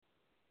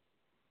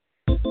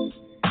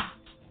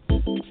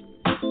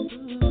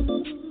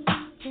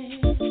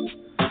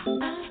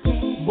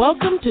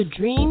Welcome to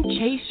Dream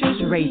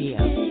Chasers Radio,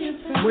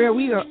 where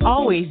we are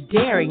always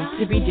daring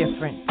to be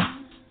different.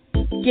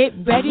 Get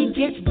ready,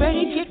 get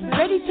ready, get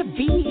ready to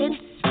be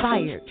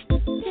inspired.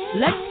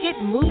 Let's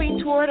get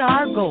moving toward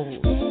our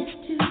goals.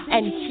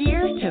 And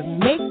here to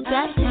make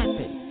that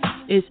happen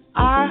is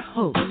our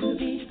host,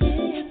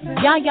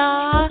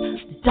 Yaya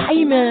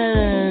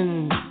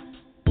Diamond.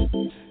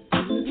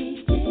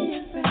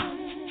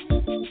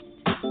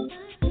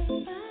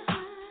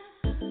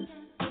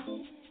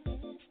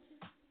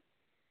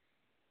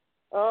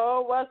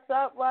 Oh, what's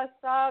up, what's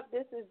up?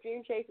 This is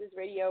Dream Chasers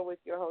Radio with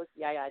your host,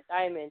 Yaya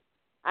Diamond.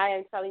 I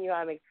am telling you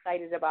I'm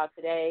excited about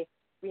today.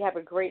 We have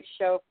a great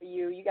show for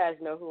you. You guys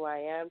know who I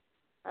am.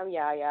 I'm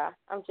Yaya.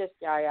 I'm just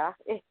Yaya.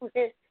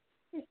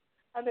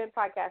 I've been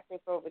podcasting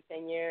for over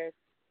 10 years.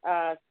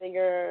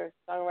 Singer,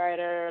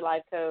 songwriter,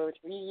 life coach.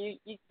 You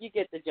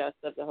get the gist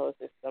of the whole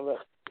system.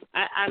 But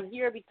I'm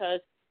here because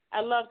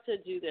I love to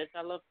do this.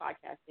 I love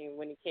podcasting.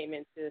 When it came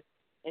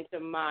into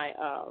my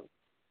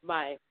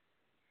my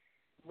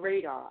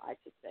radar, I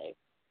should say,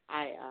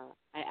 I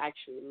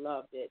actually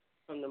loved it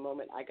from the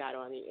moment I got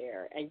on the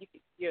air. And you can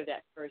hear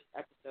that first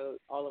episode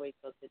all the way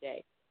till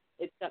today.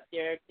 It's up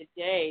there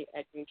today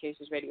at Dream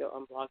Chasers Radio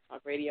on Blog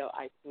Talk Radio,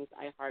 iTunes,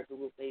 iHeart,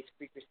 Google Play,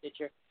 Spreaker,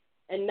 Stitcher,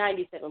 and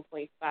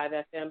 97.5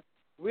 FM,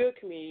 Real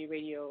Community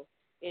Radio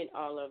in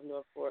all of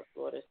Northport,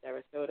 Florida,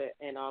 Sarasota,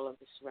 and all of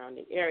the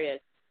surrounding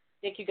areas.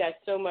 Thank you guys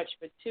so much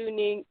for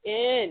tuning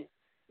in.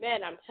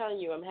 Man, I'm telling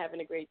you, I'm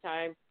having a great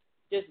time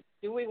just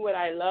doing what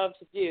I love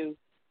to do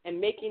and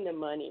making the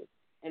money.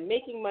 And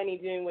making money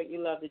doing what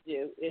you love to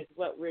do is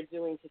what we're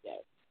doing today.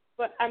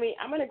 But, I mean,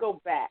 I'm going to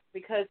go back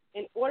because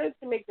in order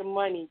to make the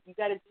money, you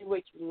got to do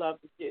what you love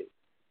to do.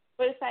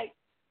 But it's like,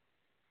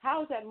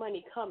 how is that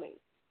money coming?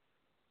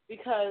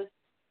 Because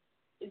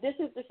this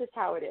is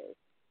how it is.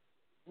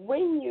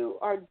 When you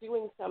are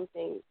doing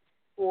something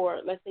for,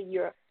 let's say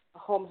you're a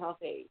home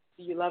health aide,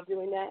 do you love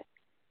doing that?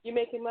 You're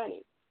making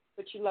money,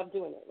 but you love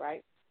doing it,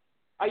 right?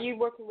 Are you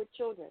working with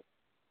children?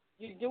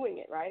 You're doing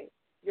it, right?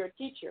 You're a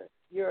teacher.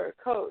 You're a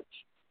coach.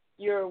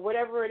 You're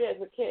whatever it is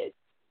with kids.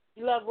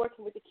 You love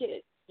working with the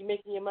kids. You're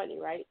making your money,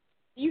 right?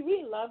 Do you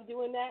really love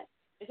doing that?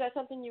 Is that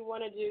something you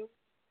want to do?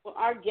 Well,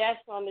 our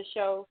guests on the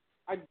show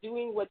are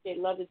doing what they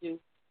love to do,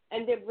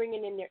 and they're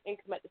bringing in their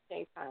income at the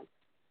same time.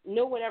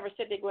 No one ever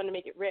said they're going to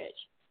make it rich.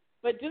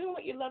 But doing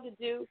what you love to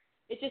do,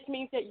 it just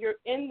means that you're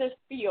in the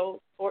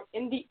field or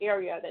in the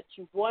area that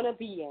you want to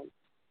be in,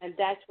 and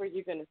that's where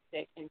you're going to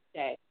stick and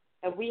stay.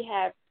 And we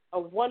have a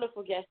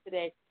wonderful guest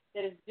today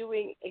that is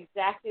doing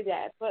exactly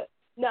that, but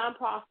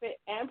nonprofit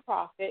and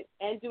profit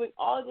and doing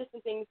all the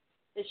different things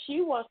that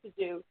she wants to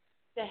do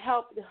to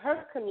help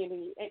her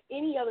community and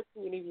any other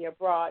community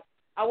abroad.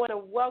 I want to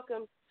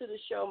welcome to the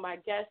show my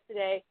guest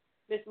today,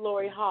 Miss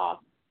Lori Hoff.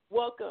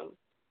 Welcome.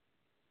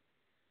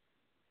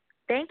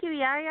 Thank you,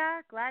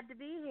 Yaya. Glad to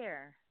be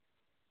here.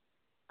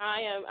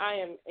 I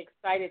am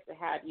excited to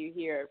have you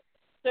here.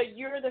 So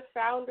you're the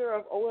founder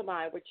of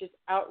OMI, which is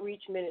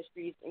Outreach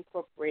Ministries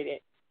Incorporated.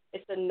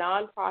 It's a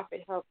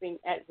nonprofit helping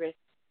at-risk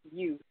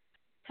youth.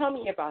 Tell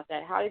me about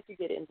that. How did you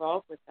get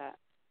involved with that?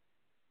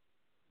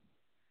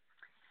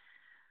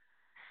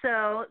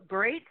 So,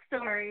 great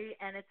story,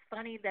 and it's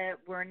funny that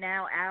we're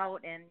now out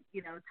and,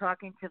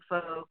 talking to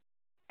folks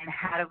and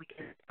how do we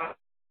get started.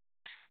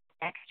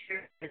 Next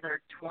year is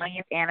our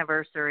 20th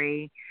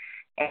anniversary,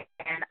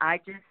 and I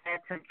just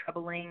had some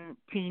troubling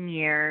teen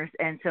years,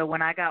 and so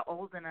when I got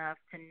old enough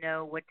to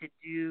know what to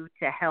do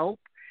to help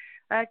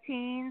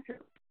teens,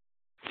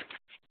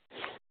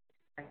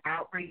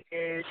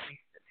 outreaches,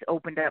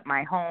 opened up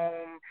my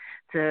home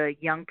to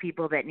young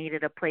people that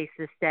needed a place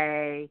to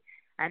stay.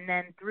 And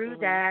then through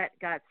that,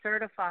 got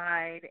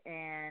certified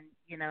and,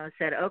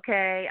 said,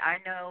 okay, I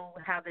know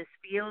how this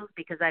feels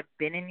because I've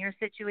been in your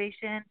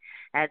situation.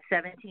 At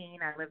 17,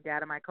 I lived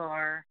out of my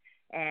car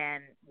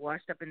and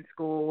washed up in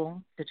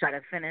school to try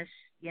to finish,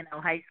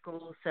 high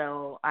school.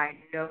 So I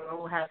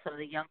know how some of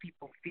the young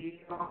people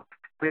feel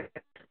with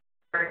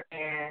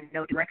and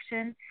no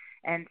direction.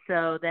 And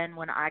so then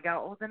when I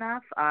got old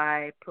enough,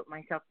 I put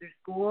myself through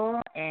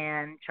school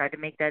and tried to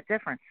make that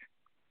difference.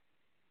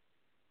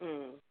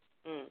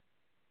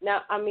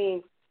 Now, I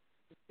mean,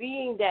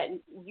 being that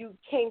you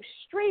came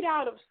straight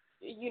out of,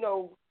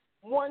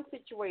 one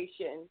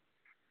situation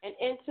and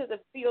into the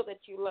field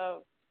that you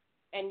love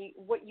and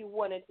what you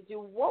wanted to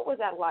do, what was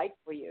that like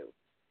for you?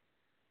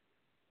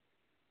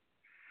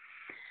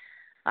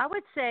 I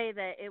would say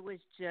that it was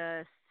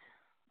just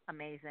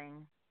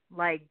amazing.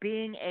 Like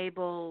being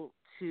able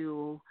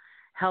to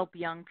help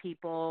young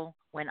people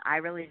when I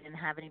really didn't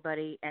have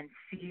anybody and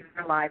see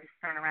their lives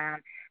turn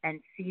around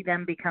and see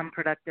them become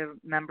productive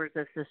members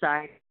of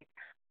society.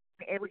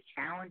 It was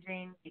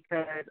challenging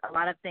because a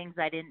lot of things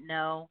I didn't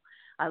know.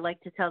 I like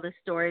to tell this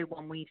story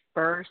when we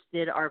first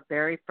did our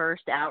very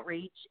first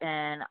outreach,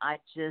 and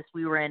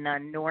we were in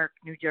Newark,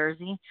 New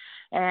Jersey,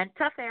 and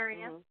tough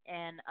area,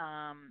 and,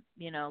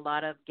 a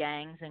lot of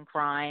gangs and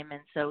crime.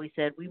 And so we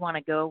said, we want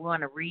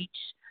to reach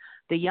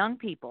the young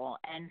people.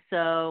 And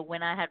so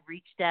when I had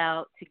reached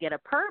out to get a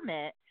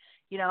permit,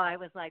 I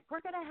was like,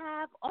 we're going to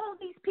have all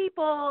these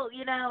people,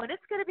 and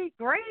it's going to be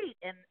great.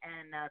 And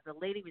the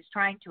lady was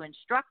trying to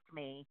instruct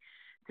me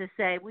to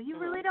say, well, you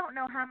really don't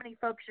know how many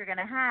folks you're going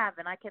to have.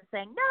 And I kept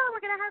saying, no, we're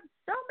going to have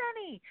so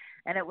many.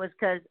 And it was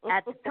because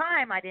at the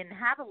time I didn't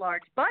have a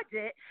large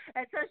budget.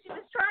 And so she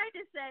was trying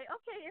to say,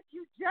 okay, if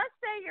you just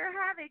say you're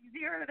having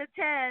 0 to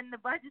 10, the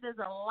budget is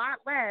a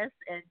lot less.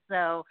 And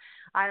so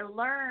I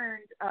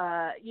learned,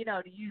 to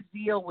use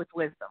zeal with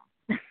wisdom.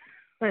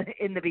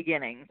 In the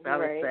beginning, I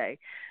would say.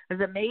 It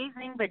was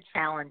amazing but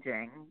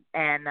challenging,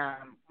 and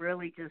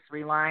really just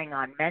relying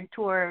on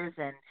mentors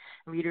and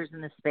leaders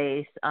in the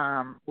space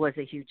was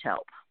a huge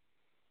help.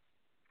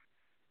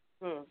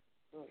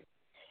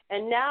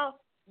 And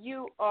now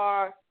you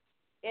are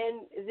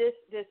in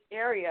this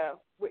area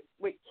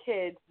with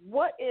kids.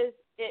 What is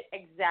it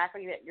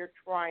exactly that you're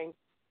trying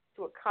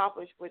to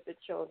accomplish with the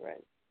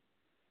children?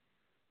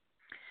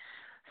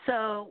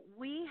 So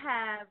we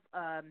have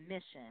a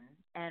mission,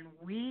 and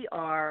we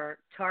are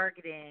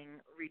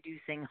targeting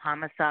reducing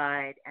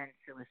homicide and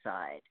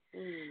suicide.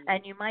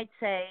 And you might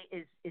say,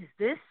 is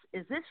this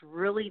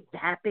really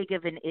that big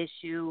of an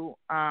issue,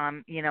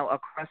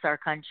 across our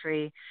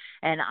country?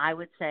 And I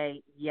would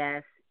say,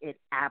 yes, it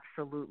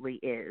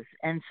absolutely is.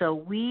 And so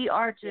we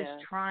are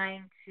just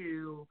trying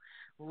to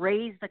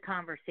raise the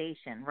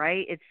conversation,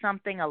 right? It's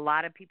something a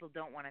lot of people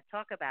don't want to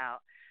talk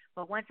about.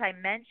 But once I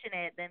mention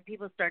it, then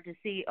people start to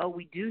see, oh,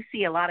 we do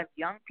see a lot of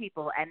young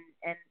people, and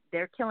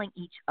they're killing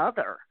each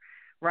other,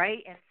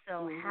 right? And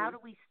so how do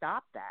we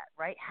stop that,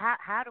 right?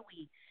 How do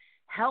we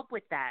help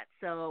with that?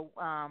 So,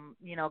 a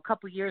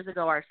couple of years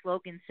ago, our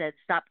slogan said,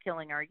 stop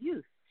killing our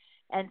youth.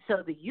 And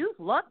so the youth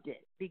loved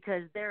it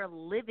because they're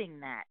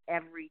living that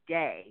every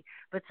day.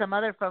 But some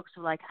other folks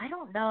were like, I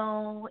don't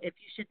know if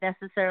you should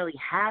necessarily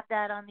have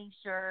that on these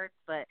shirts.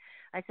 But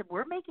I said,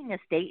 we're making a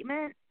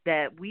statement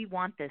that we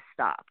want this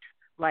stopped.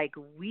 Like,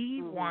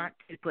 we want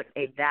to put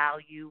a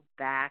value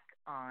back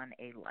on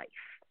a life.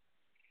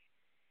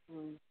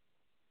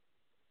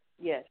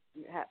 Yes.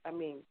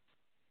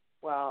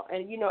 Well,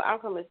 and, I'm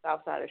from the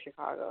south side of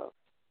Chicago,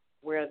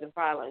 where the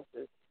violence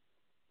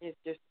is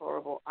just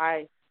horrible.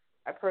 I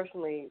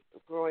personally,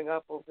 growing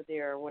up over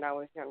there when I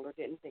was younger,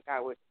 didn't think I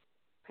would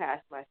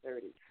pass my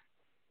 30s.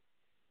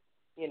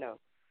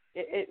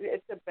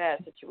 It's a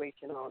bad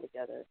situation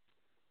altogether.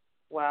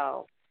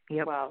 Wow.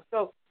 Yep. Wow.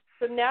 So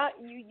now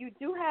you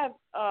do have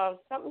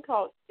something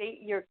called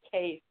State Your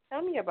Case.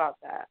 Tell me about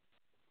that.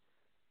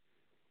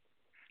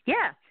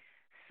 Yeah.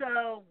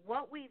 So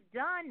what we've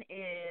done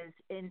is,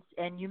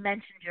 and you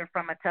mentioned you're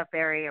from a tough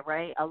area,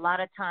 right? A lot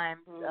of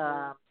times,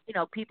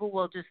 people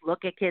will just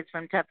look at kids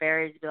from tough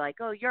areas and be like,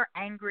 oh, you're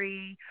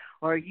angry,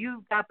 or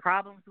you've got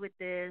problems with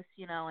this,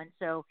 and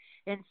so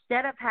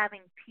instead of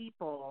having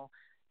people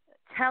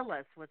tell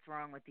us what's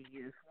wrong with the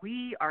youth,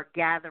 we are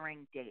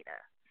gathering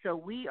data. So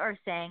we are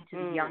saying to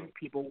the young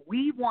people,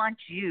 we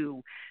want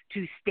you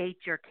to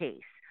state your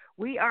case.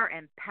 We are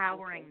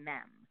empowering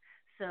them.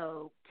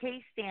 So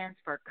CASE stands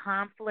for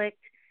conflict,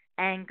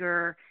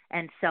 anger,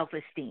 and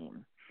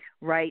self-esteem,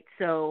 right?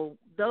 So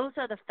those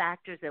are the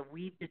factors that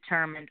we've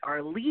determined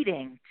are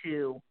leading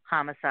to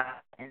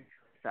homicide and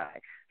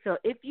suicide. So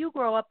if you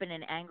grow up in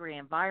an angry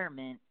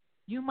environment,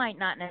 you might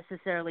not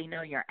necessarily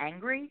know you're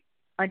angry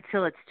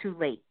until it's too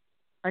late.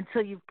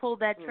 Until you've pulled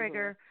that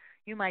trigger,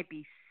 you might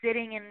be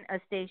sitting in a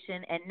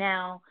station, and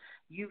now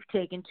you've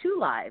taken 2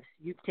 lives.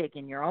 You've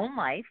taken your own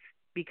life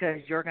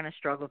because you're going to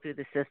struggle through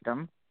the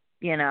system,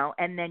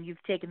 and then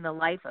you've taken the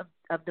life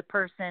of the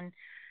person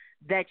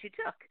that you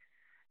took.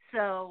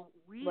 So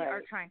we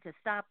are trying to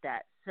stop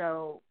that.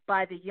 So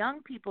by the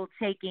young people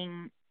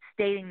stating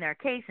their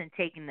case and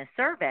taking the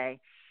survey,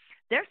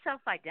 they're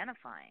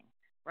self-identifying,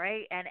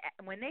 right? And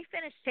when they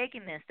finish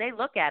taking this, they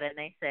look at it and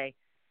they say,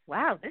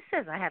 wow, this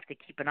says I have to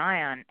keep an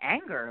eye on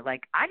anger.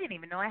 Like, I didn't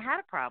even know I had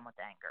a problem with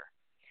anger.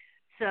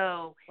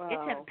 So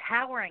it's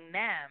empowering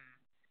them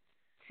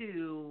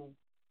to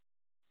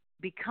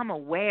become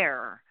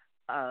aware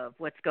of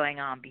what's going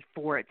on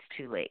before it's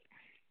too late.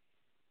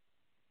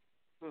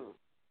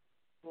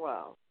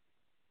 Wow.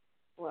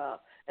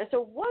 And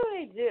so what do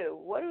they do?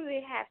 What do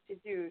they have to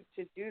do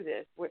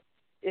this?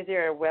 Is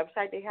there a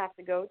website they have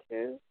to go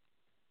to?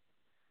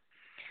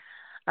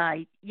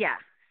 Yeah.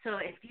 So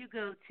if you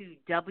go to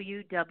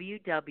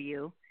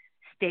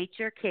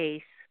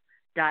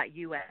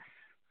www.stateyourcase.us,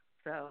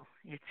 so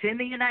it's in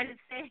the United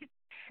States,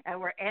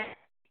 and we're asking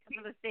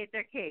people to state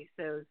their case.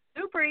 So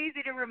super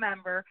easy to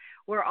remember.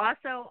 We're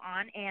also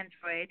on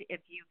Android.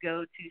 If you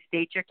go to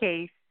State Your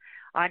Case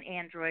on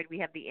Android, we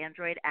have the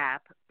Android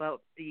app,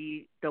 but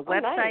the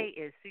website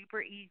is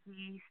super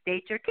easy,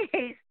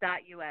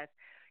 stateyourcase.us.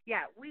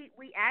 Yeah,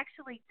 we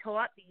actually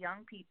taught the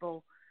young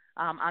people.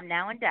 I'm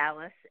now in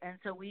Dallas, and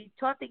so we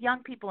taught the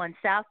young people in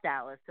South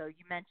Dallas. So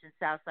you mentioned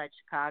Southside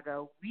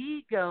Chicago.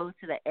 We go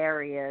to the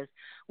areas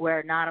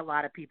where not a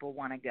lot of people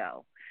want to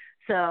go.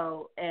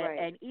 So,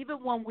 and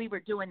even when we were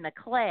doing the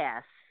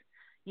class,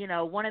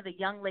 one of the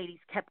young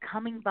ladies kept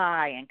coming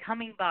by and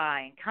bothering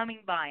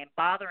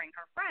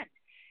her friend.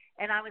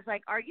 And I was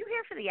like, are you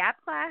here for the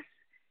app class?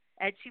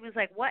 And she was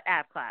like, what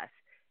app class?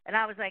 And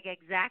I was like,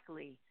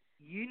 exactly.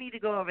 You need to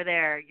go over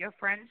there. Your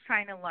friend's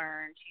trying to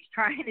learn. She's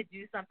trying to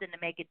do something to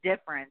make a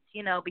difference,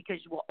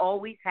 because you will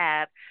always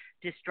have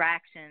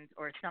distractions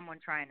or someone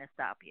trying to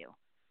stop you.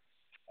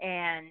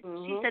 And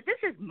she said,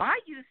 this is my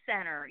youth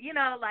center.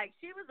 Like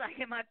she was like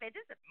in my face,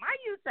 this is my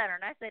youth center.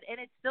 And I said, and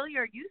it's still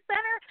your youth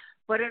center,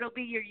 but it'll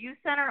be your youth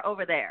center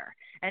over there.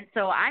 And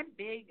so I'm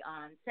big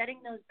on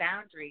setting those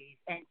boundaries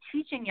and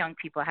teaching young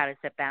people how to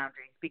set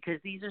boundaries,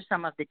 because these are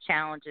some of the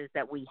challenges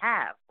that we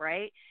have,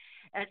 right?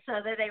 And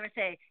so then they would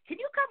say, can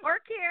you come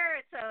work here?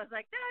 And so I was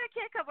like, no, I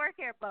can't come work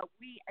here. But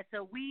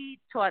we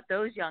taught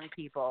those young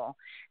people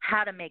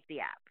how to make the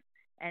app.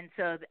 And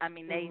so,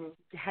 they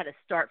had to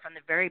start from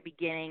the very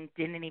beginning,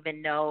 didn't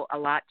even know a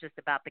lot just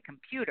about the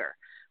computer,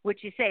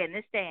 which you say in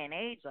this day and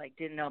age, like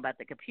didn't know about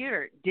the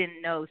computer,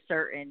 didn't know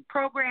certain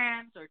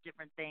programs or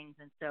different things.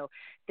 And so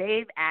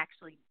they've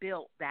actually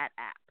built that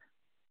app.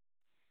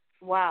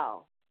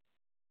 Wow.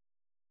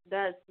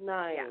 That's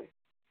nice. Yeah.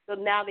 So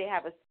now they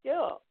have a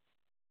skill.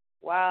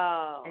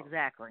 Wow.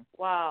 Exactly.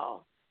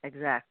 Wow.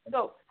 Exactly.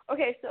 So,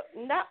 okay, so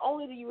not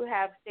only do you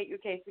have State Your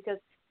Case, because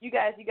you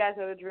guys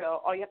know the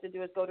drill. All you have to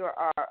do is go to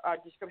our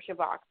description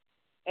box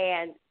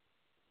and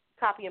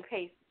copy and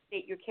paste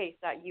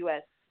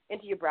stateyourcase.us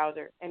into your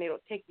browser, and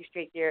it'll take you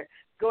straight there.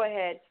 Go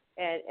ahead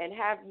and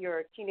have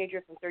your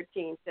teenager from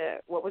 13 to,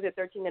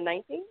 13 to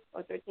 19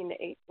 or 13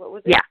 to 8? What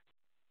was it? Yeah.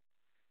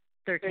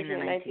 13 to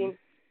 19.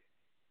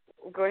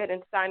 Go ahead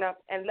and sign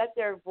up and let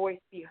their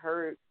voice be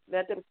heard.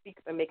 Let them speak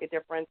and make a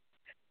difference.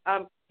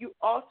 You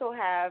also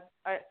have,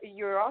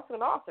 you're also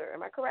an author.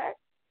 Am I correct?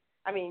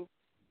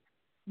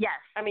 Yes.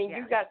 Yes.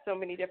 You've got so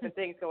many different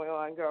things going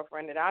on,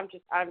 girlfriend, and I'm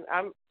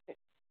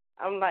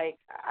like,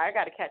 I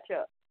got to catch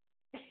up.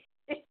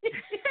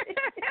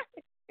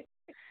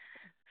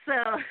 So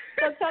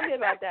tell me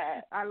about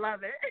that. I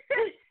love it.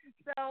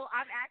 So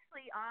I'm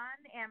actually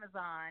on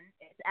Amazon.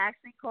 It's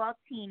actually called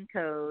Teen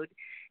Code,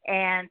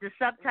 and the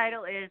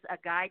subtitle is A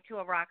Guide to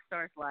a Rock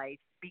Star's Life,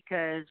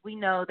 because we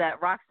know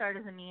that rock star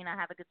doesn't mean I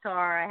have a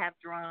guitar, I have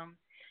drums.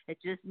 It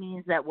just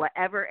means that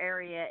whatever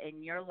area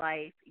in your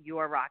life,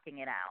 you're rocking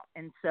it out.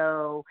 And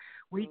so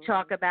we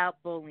talk about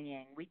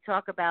bullying. We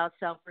talk about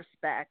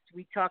self-respect.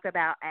 We talk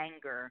about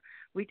anger.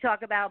 We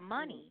talk about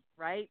money,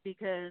 right?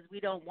 Because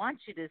we don't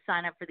want you to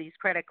sign up for these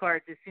credit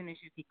cards as soon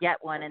as you could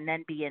get one and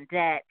then be in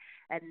debt,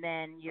 and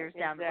then years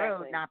down the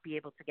road not be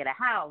able to get a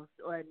house.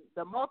 And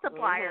the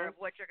multiplier of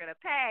what you're going to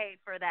pay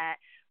for that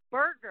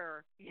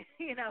burger,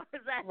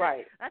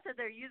 right. That's what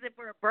they're using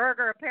for a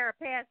burger, a pair of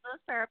pants. Those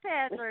pair of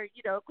pants are,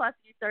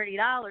 costing you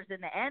 $30.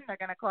 In the end, they're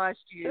going to cost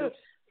you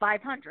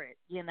 $500.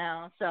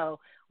 So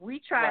we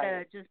try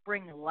to just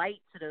bring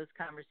light to those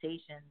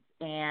conversations,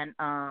 and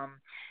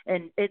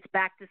it's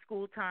back to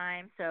school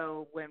time.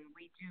 So when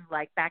we do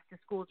like back to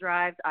school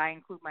drives, I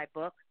include my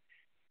book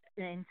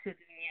into the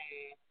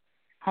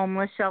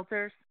homeless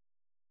shelters,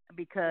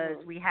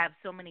 because we have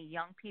so many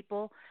young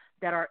people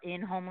that are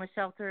in homeless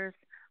shelters.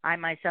 I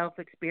myself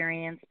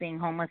experienced being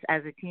homeless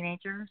as a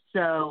teenager.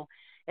 So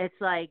it's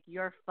like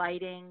you're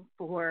fighting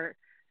for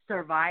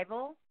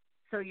survival,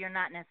 so you're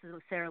not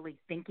necessarily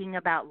thinking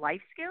about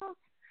life skills.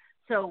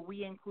 So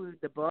we include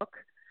the book.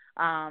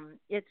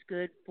 It's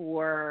good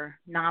for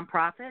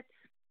nonprofits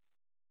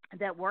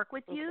that work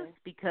with youth,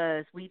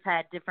 because we've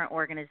had different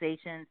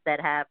organizations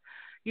that have,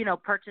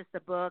 purchased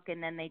the book,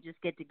 and then they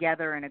just get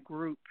together in a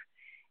group.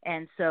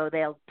 And so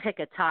they'll pick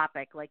a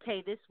topic like,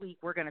 hey, this week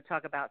we're going to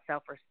talk about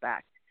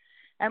self-respect.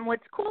 And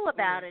what's cool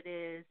about it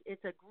is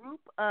it's a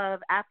group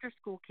of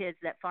after-school kids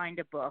that find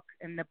a book,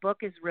 and the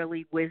book is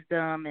really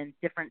wisdom and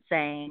different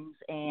sayings.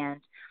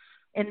 And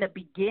in the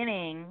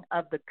beginning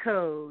of the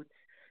codes,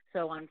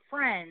 so on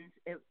Friends,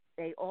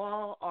 they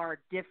all are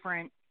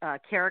different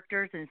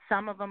characters, and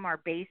some of them are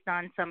based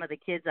on some of the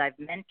kids I've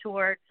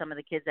mentored, some of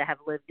the kids that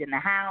have lived in the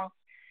house.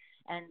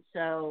 And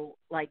so,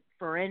 like,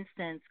 for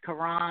instance,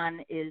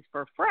 Karan is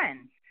for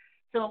friends.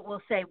 So it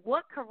will say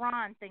what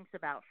Karan thinks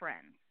about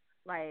friends.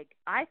 Like,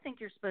 I think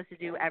you're supposed to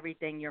do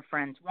everything your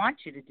friends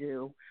want you to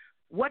do.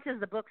 What does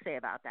the book say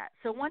about that?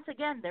 So once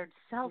again, they're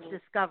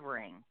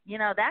self-discovering.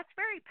 That's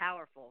very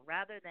powerful,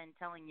 rather than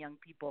telling young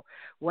people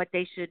what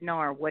they should know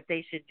or what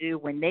they should do.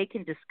 When they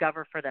can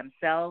discover for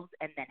themselves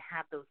and then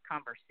have those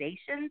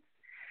conversations,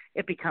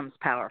 it becomes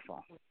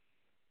powerful.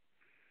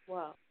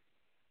 Wow.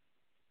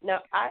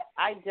 Now,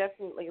 I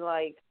definitely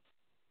like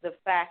the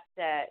fact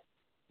that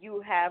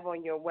you have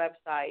on your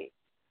website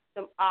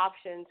some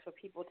options for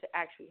people to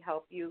actually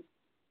help you.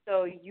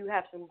 So you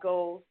have some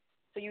goals.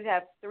 So you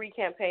have 3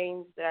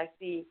 campaigns that I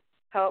see: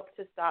 help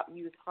to stop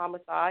youth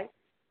homicide,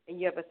 and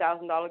you have a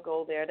 $1,000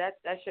 goal there. That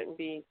shouldn't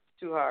be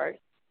too hard.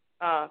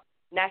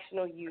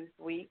 National Youth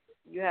Week,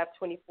 you have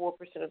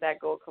 24% of that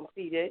goal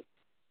completed,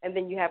 and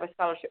then you have a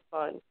scholarship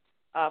fund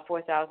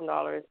for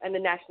 $1,000, and the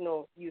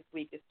National Youth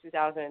Week is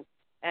 $2,000,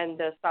 and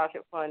the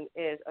scholarship fund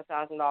is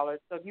 $1,000.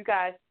 So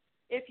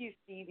if you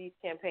see these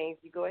campaigns,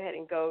 you go ahead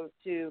and go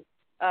to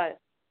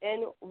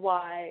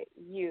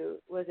NYU,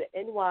 was it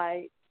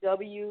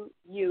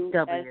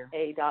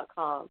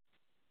NYWUSA.com?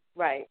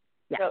 Right.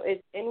 Yeah. So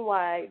it's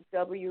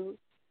NYWUSA.com.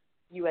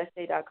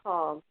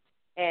 YYWusa.com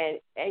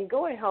and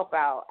go and help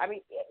out. I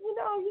mean,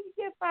 you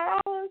can get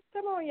 $5.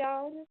 Come on,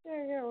 y'all.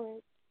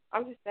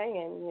 I'm just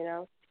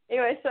saying,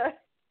 Anyway, so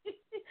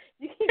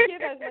you can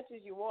give as much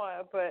as you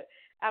want, but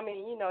I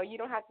mean, you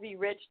don't have to be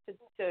rich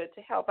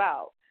to help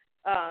out.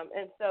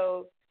 And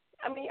so,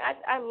 I mean,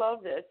 I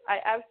love this. I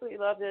absolutely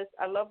love this.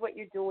 I love what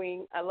you're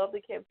doing. I love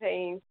the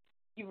campaign.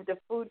 The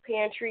food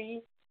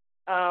pantry.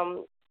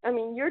 I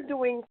mean, you're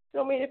doing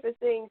so many different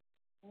things.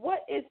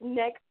 What is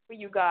next for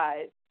you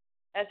guys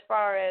as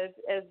far as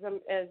an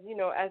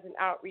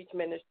outreach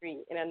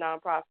ministry and a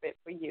nonprofit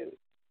for you?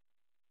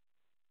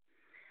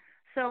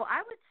 So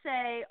I would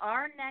say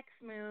our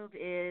next move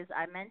is,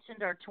 I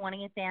mentioned our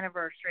 20th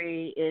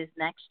anniversary is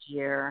next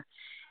year.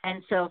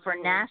 And so for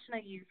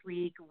National Youth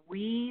Week,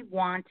 we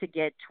want to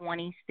get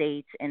 20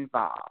 states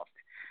involved.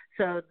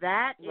 So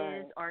that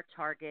is our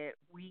target.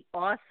 We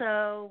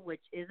also,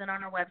 which isn't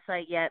on our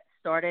website yet,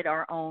 started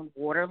our own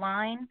water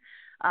line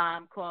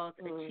called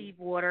Achieve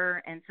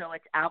Water. And so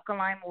it's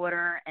alkaline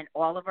water, and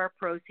all of our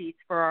proceeds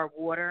for our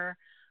water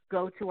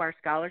go to our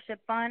scholarship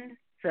fund.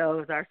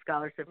 So our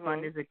scholarship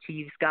fund is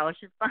Achieve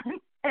Scholarship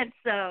Fund. And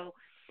so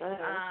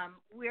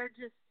we're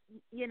just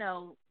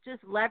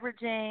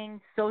leveraging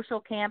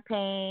social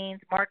campaigns,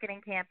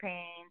 marketing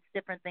campaigns,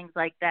 different things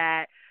like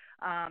that,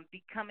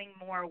 becoming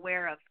more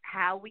aware of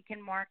how we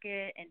can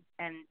market,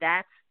 and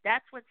that's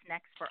what's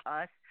next for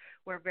us.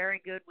 We're very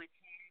good with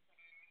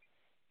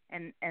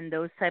and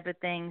those type of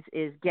things,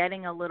 is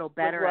getting a little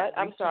better at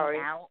reaching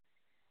out.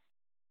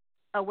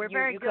 Oh, we're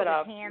very good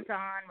with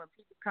hands-on when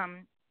people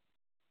come.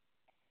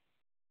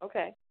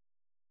 Okay.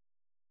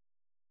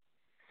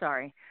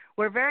 Sorry.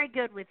 We're very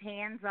good with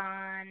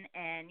hands-on,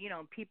 and,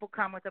 people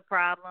come with a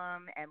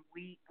problem, and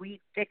we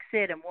fix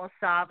it, and we'll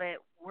solve it.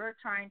 We're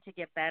trying to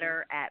get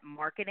better at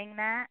marketing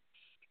that.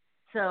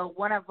 So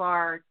one of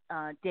our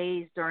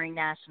days during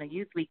National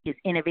Youth Week is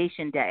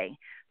Innovation Day.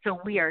 So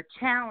we are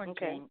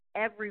challenging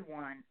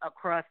everyone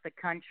across the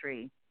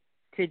country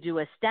to do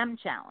a STEM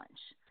challenge.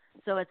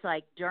 So it's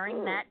like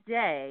during that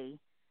day,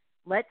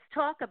 let's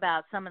talk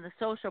about some of the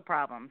social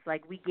problems.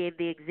 Like we gave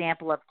the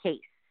example of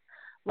CASE.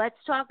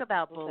 Let's talk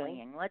about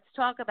bullying. Let's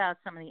talk about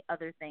some of the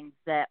other things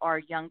that our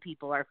young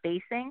people are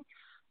facing,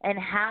 and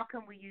how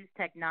can we use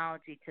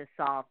technology to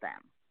solve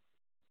them.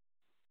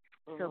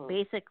 So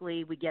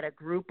basically, we get a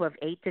group of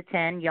 8 to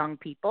 10 young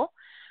people.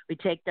 We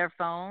take their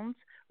phones.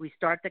 We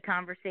start the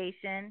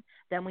conversation.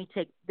 Then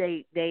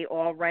they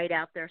all write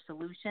out their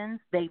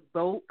solutions. They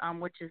vote on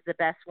which is the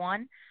best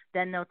one.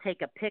 Then they'll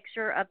take a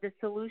picture of the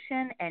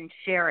solution and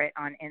share it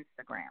on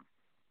Instagram.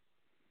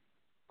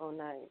 Oh,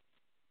 nice.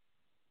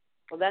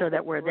 Well, that's so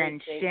that we're then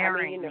thing.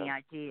 sharing the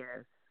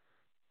ideas.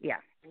 Yeah.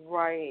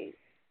 Right.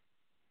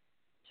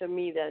 To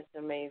me, that's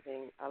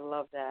amazing. I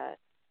love that.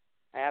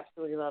 I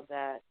absolutely love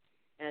that.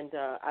 And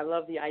I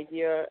love the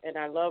idea, and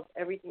I love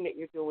everything that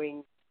you're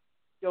doing.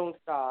 Don't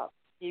stop.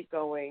 Keep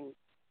going.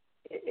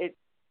 It's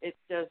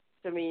just,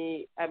 to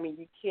me, I mean,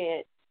 you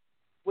can't,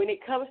 when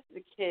it comes to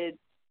the kids,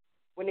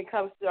 when it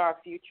comes to our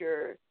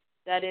future,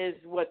 that is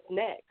what's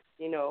next.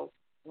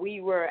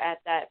 We were at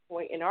that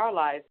point in our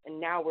lives, and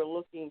now we're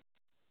looking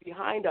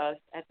behind us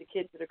at the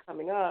kids that are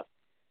coming up,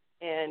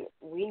 and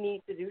we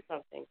need to do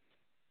something.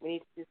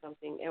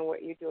 And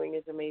what you're doing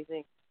is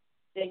amazing.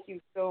 Thank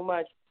you so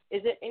much.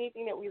 Is there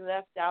anything that we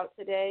left out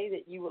today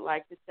that you would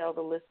like to tell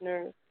the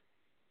listeners?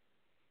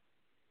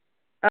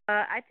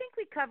 I think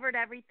we covered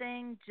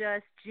everything.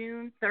 Just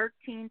June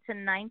 13th to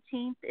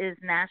 19th is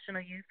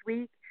National Youth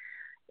Week.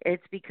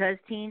 It's because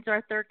teens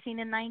are 13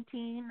 and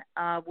 19.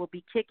 We'll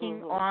be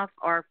kicking off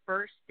our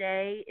first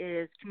day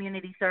is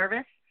community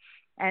service.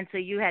 And so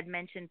you had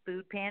mentioned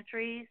food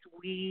pantries.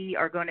 We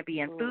are going to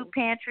be in food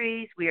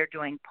pantries. We are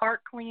doing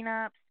park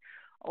cleanups,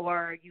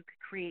 or you could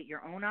create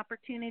your own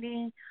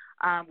opportunity.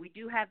 We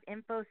do have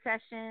info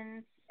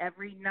sessions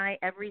every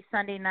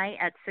Sunday night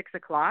at 6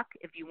 o'clock.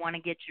 If you want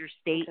to get your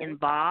state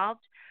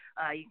involved,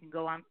 you can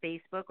go on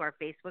Facebook. Our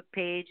Facebook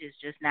page is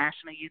just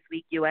National Youth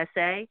Week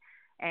USA,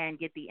 and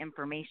get the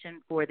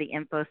information for the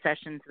info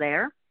sessions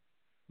there.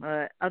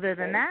 Other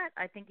than that,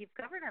 I think you've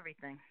covered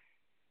everything.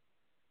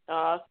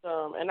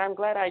 Awesome. And I'm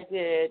glad I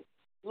did.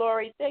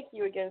 Lori, thank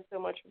you again so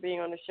much for being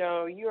on the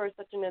show. You are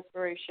such an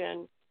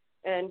inspiration.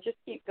 And just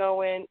keep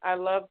going. I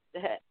love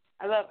that.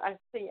 I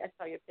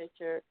saw your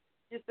picture.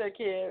 You're so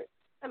cute.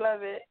 I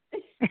love it.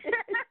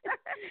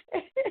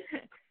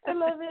 I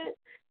love it.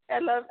 I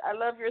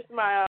love your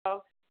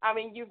smile. I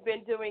mean, you've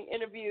been doing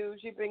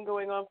interviews. You've been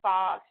going on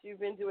Fox. You've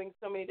been doing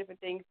so many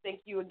different things.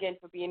 Thank you again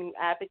for being an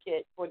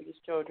advocate for these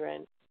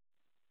children.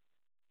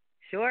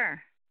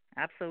 Sure.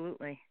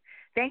 Absolutely.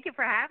 Thank you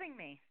for having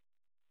me.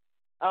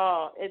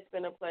 Oh, it's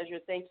been a pleasure.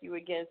 Thank you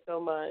again so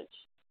much.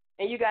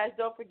 And you guys,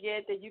 don't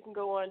forget that you can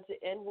go on to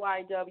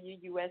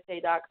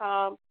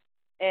NYWUSA.com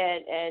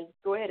and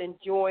go ahead and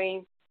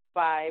join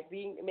by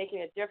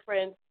making a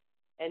difference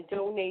and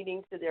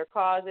donating to their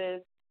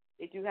causes.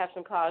 They do have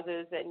some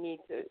causes that need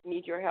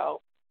your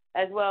help,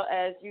 as well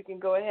as you can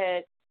go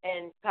ahead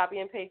and copy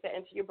and paste that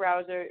into your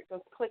browser.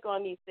 Go click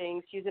on these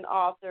things. She's an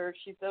author.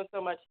 She does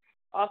so much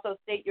Also,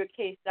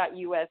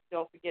 stateyourcase.us.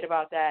 Don't forget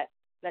about that.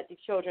 Let the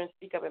children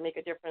speak up and make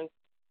a difference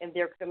in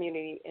their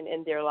community and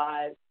in their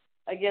lives.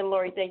 Again,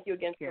 Lori, thank you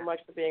again so much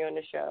for being on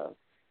the show.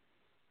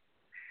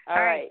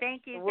 All right.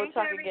 Thank you. We'll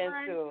talk you, again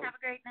soon. Have a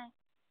great night.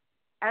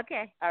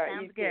 Okay. All right.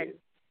 Sounds good. Too.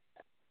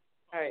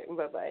 All right.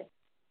 Bye-bye.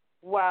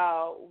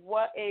 Wow.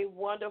 What a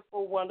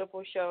wonderful,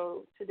 wonderful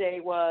show today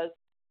was.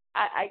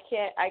 I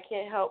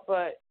can't help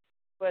but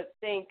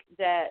think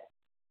that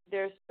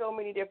there's so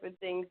many different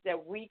things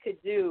that we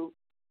could do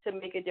to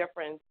make a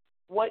difference.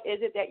 What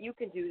is it that you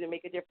can do to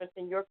make a difference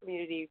in your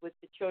community with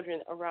the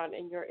children around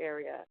in your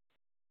area?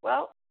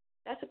 Well,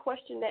 that's a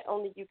question that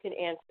only you can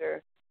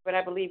answer, but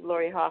I believe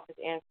Lori Hoff has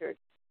answered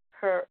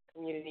her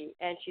community,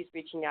 and she's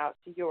reaching out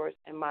to yours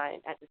and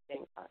mine at the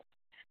same time.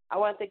 I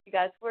want to thank you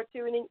guys for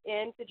tuning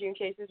in to Dream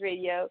Chasers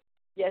Radio.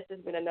 Yes,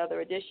 there's been another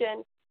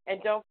edition,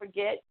 and don't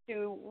forget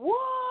to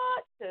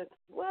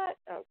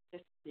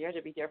just dare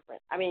to be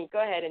different. I mean,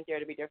 go ahead and dare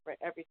to be different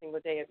every single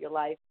day of your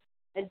life,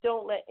 and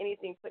don't let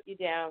anything put you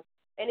down.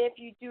 And if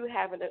you do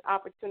have an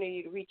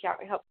opportunity to reach out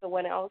and help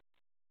someone else,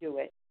 do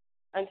it.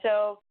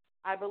 Until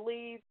I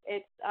believe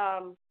it's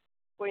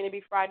going to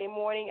be Friday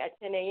morning at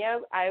 10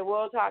 a.m. I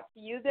will talk to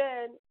you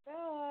then.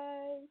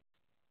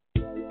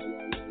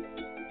 Bye.